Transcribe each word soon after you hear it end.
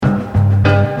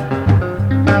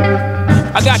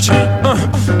I got you.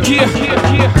 Yeah.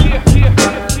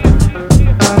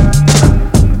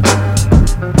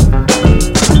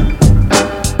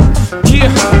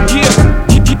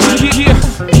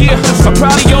 I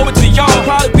probably owe it to y'all.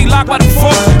 Probably be locked by the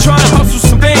force. Trying to hustle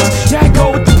some things. Yeah, I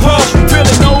go with the push.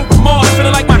 Feeling no remorse.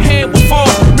 Feeling like my hand will fall.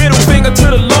 Middle finger to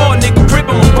the Lord, nigga,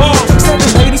 gripping my balls. Seven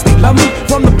ladies, they love me.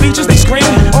 From the beaches, they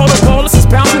screaming. All the ballers is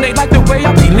bouncing. They like the way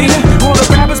I be leaning. All the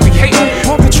rappers be hating.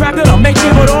 Off the track that I'm making.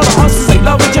 But all the hustlers, they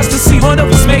love it just to see one of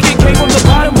us make it. Came from the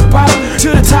bottom of the bottom to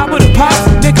the top of the pop.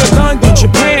 Nigga, London,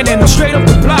 Japan, and I'm straight off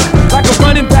the block. Like a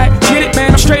running back. Get it,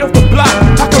 man, I'm straight off the block.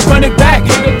 I can run it back.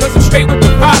 Nigga, cause I'm straight with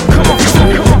the rock. Come on.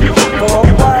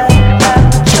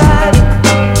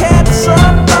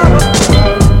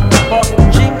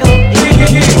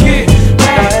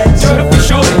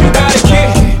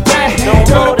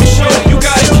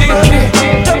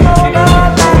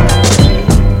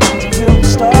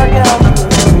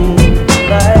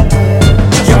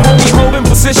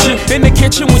 In the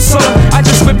kitchen with soda, I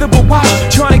just whipped up a watch,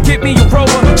 trying to get me a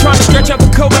rover, trying to stretch out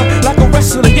the coca like a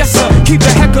wrestler, yes sir. Keep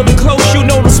the heck of the close, you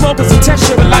know the smokers a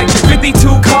texture, like 52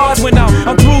 cars went out,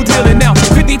 I'm through dealing now.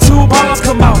 52 bars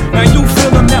come out, now you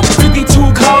feel them now. 52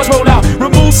 cars roll out,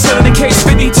 remove ceiling in case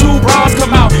 52 bras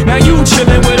come out. Now you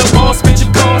chillin' with a boss, bitch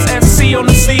of cars, SC on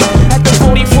the scene, at the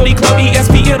 4040 Club,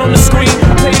 ESPN on the screen.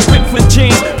 I play whip with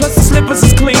jeans, plus the slippers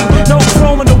is clean, no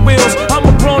chrome in the wheels. I'm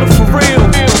a grown up for real.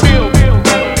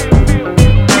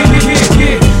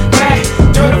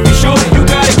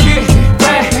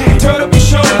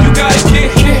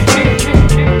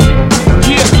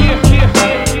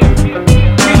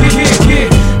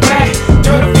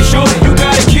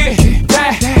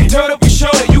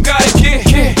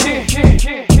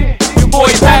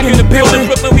 Building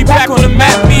Brooklyn, we back on the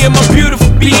map. Me and my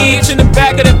beautiful bitch in the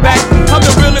back of the back. I'm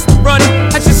the realest running,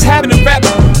 I just happen to rap.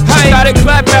 I ain't got a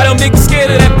clap at them, niggas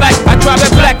scared of that black. I drop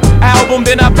that black album,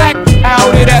 then I back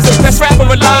out it as the best rapper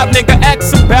alive. Nigga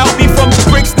acts about me from the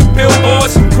bricks to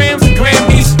billboards, Grams and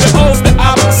Grammys. The O's the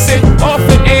opposite, off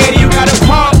the air, you got a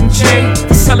Martin J.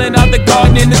 Selling out the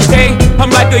garden in the day.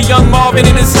 I'm like a young Marvin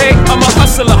in his head. I'm a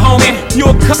hustler, homie. You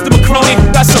a customer crony.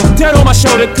 Got some dirt on my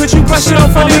shoulder, could you brush it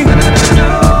off for me?